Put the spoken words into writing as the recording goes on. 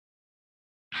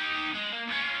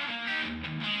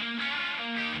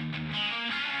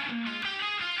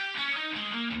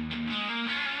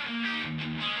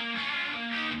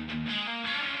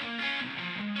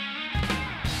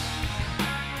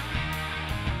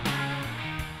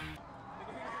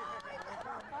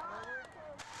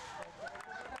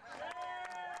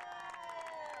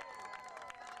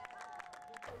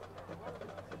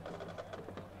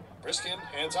Briskin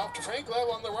hands off to Frank Love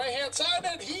on the right-hand side,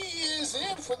 and he is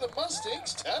in for the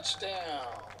Mustangs touchdown.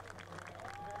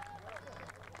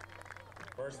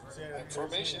 First and center.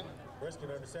 Formation.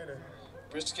 Briskin under center.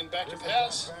 Briskin back to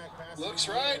pass. Looks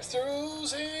right,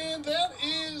 throws, and that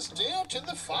is down to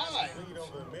the 5. Lead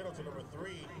over the middle to number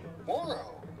 3.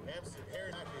 Morrow.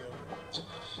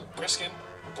 Briskin,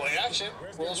 play action,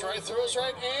 rolls right, throws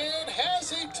right, and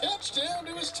has a touchdown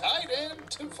to his tight end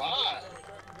to 5.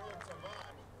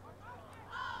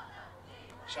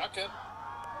 Shotgun.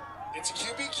 It's a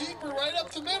QB keeper right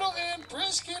up the middle, and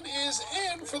Briskin is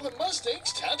in for the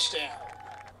Mustangs touchdown.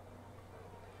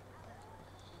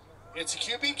 It's a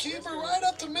QB keeper right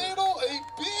up the middle, a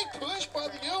big push by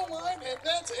the O-line, and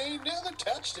that's another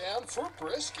touchdown for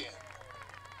Briskin.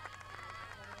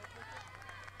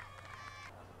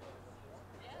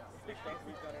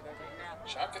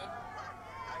 Shotgun.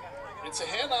 It's a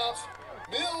handoff.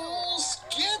 Mills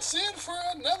gets in for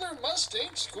another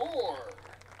Mustang score.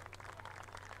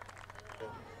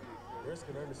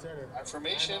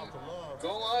 Formation.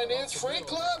 Goal line is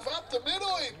Frank Love up the middle,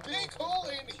 a big hole,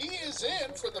 and he is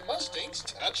in for the Mustangs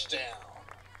touchdown.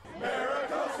 Mira,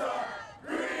 Costa,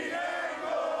 green and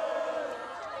gold.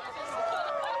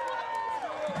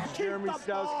 Jeremy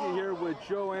Stowski here with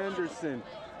Joe Anderson.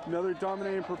 Another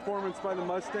dominating performance by the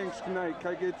Mustangs tonight.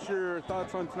 Can I get your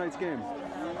thoughts on tonight's game?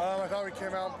 I thought we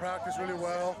came out and practiced really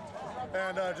well,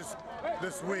 and just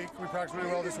this week, we practiced really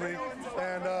well this week,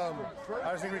 and I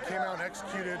just think we came out and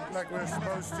executed like we were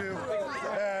supposed to,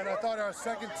 and I thought our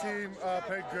second team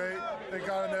played great. They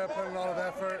got in there, put in a lot of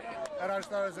effort, and I just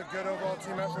thought it was a good overall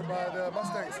team effort by the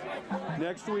Mustangs.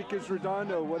 Next week is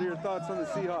Redondo. What are your thoughts on the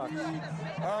Seahawks?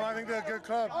 I think they're a good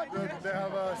club. They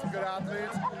have some good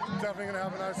athletes. Definitely going to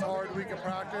have a nice hard week of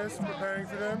practice, preparing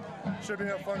for them. Should be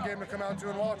a fun game to come out to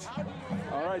and watch.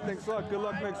 All right, thanks a lot. Good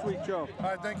luck next week, Joe. All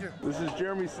right, thank you. This is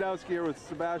Jeremy Stowski here with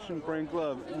Sebastian Frank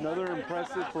Love. Another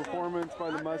impressive performance by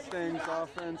the Mustangs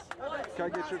offense. Can I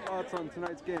get your thoughts on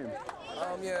tonight's game?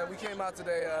 Yeah, we came out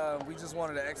today, we just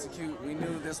wanted to execute. We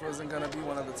knew this wasn't going to be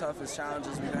one of the toughest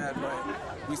challenges we've had, but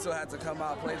we still had to come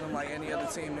out, play them like any other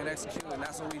team, and execute, and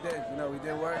that's what we did. You know, we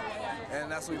did work,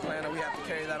 and that's what we planned, and we have to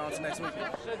carry that on to next week.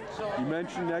 You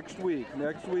mentioned next week.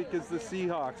 Next week is the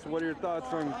Seahawks. What are your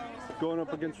thoughts on going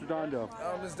up against Redondo?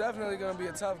 It's definitely going to be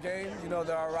a tough game. You know,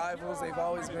 they're our rivals. They've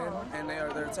always been, and they're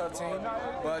a tough team.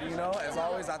 But, you know, as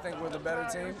always, I think we're the better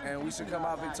team, and we should come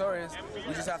out victorious.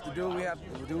 We just have to do what we have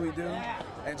to do,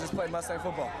 and just play Mustang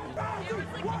football.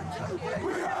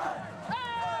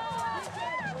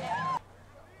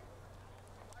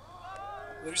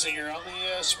 Leuzinger on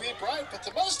the sweep right, but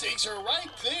the Mustangs are right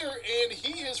there, and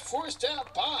he is forced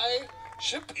out by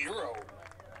Shapiro.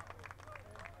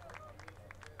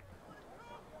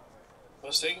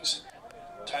 Mustangs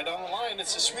tied on the line.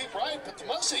 It's a sweep right, but the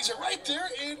Mustangs are right there,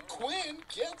 and Quinn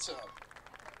gets him.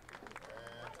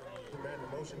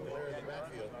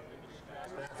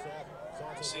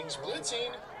 Mustangs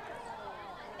blitzing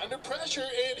under pressure,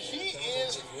 and he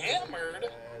is hammered.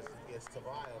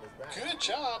 Good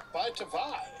job by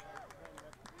Tavai.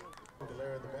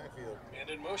 And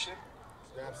in motion.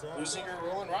 Leuzinger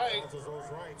rolling right.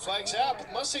 Flags out,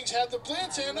 but Mustangs have the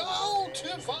blitz, and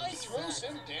Tavai throws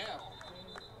him down.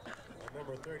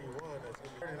 Number 31,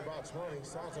 that's in the box running.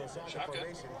 Shotgun.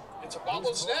 It's a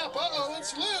bobbled snap.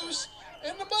 It's loose,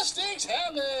 and the Mustangs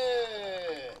have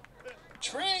it.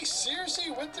 Trey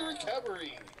Searcy with the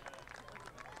recovery.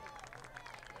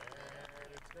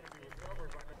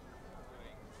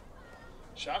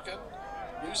 Shotgun.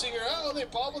 Leuzinger, they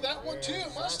bobbled that one too.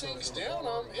 Mustangs down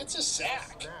him. It's a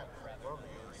sack.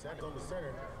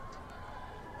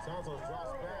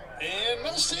 And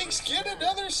Mustangs get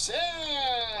another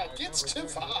sack. It's to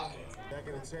 5.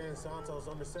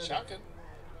 Shotgun.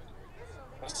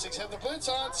 Mustangs have the blitz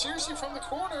on. Searcy from the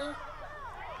corner.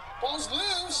 Ball's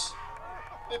loose.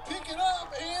 They pick it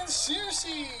up, and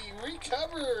Searcy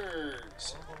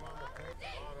recovers.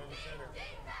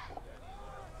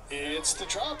 It's the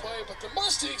draw play, but the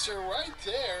Mustangs are right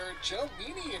there. Joe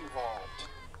Meany involved.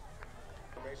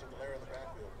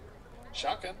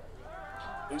 Shotgun.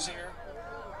 Leuzinger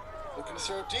looking to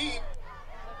throw deep.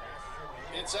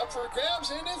 It's up for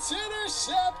grabs, and it's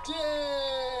intercepted.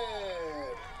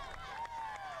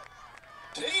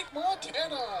 Tate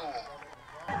Montana.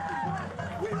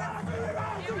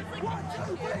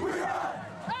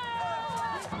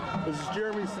 This is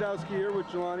Jeremy Stowski here with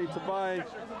Jelani Tavai.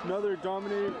 Another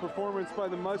dominating performance by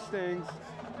the Mustangs.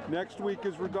 Next week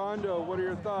is Redondo. What are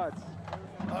your thoughts?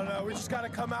 I don't know. We just got to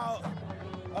come out.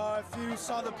 If you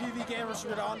saw the PV game versus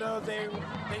Redondo, they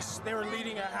were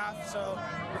leading at half, so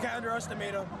we can't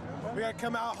underestimate them. We got to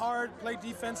come out hard, play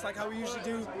defense like how we usually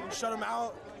do, shut them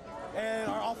out,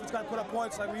 and our offense got to put up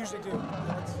points like we usually do.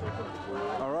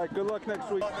 All right, good luck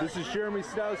next week. This is Jeremy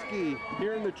Stowski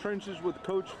here in the trenches with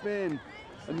Coach Finn.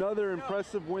 Another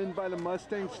impressive win by the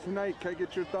Mustangs tonight. Can I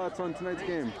get your thoughts on tonight's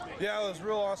game? Yeah, it was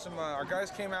real awesome. Our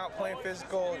guys came out playing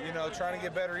physical, trying to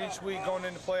get better each week, going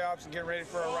into playoffs and getting ready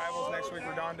for our rivals next week,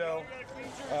 Redondo.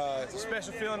 It's a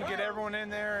special feeling to get everyone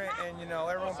in there and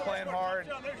everyone playing hard.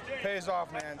 Pays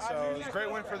off, man. So it was a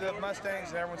great win for the Mustangs,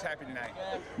 and everyone's happy tonight.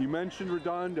 You mentioned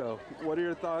Redondo. What are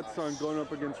your thoughts on going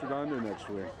up against Redondo next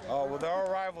week? Oh, well, they're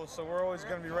our rivals, so we're always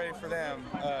going to be ready for them.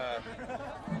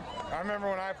 I remember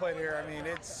when I played here,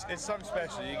 it's something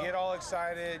special. You get all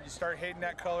excited, you start hating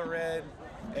that color red,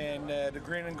 and the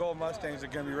green and gold Mustangs are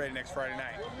going to be ready next Friday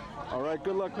night. All right,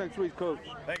 good luck next week, Coach.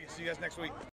 Thank you. See you guys next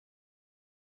week.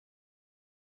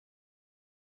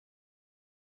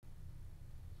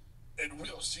 And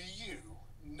we'll see you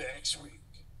next week.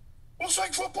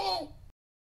 Mustang football!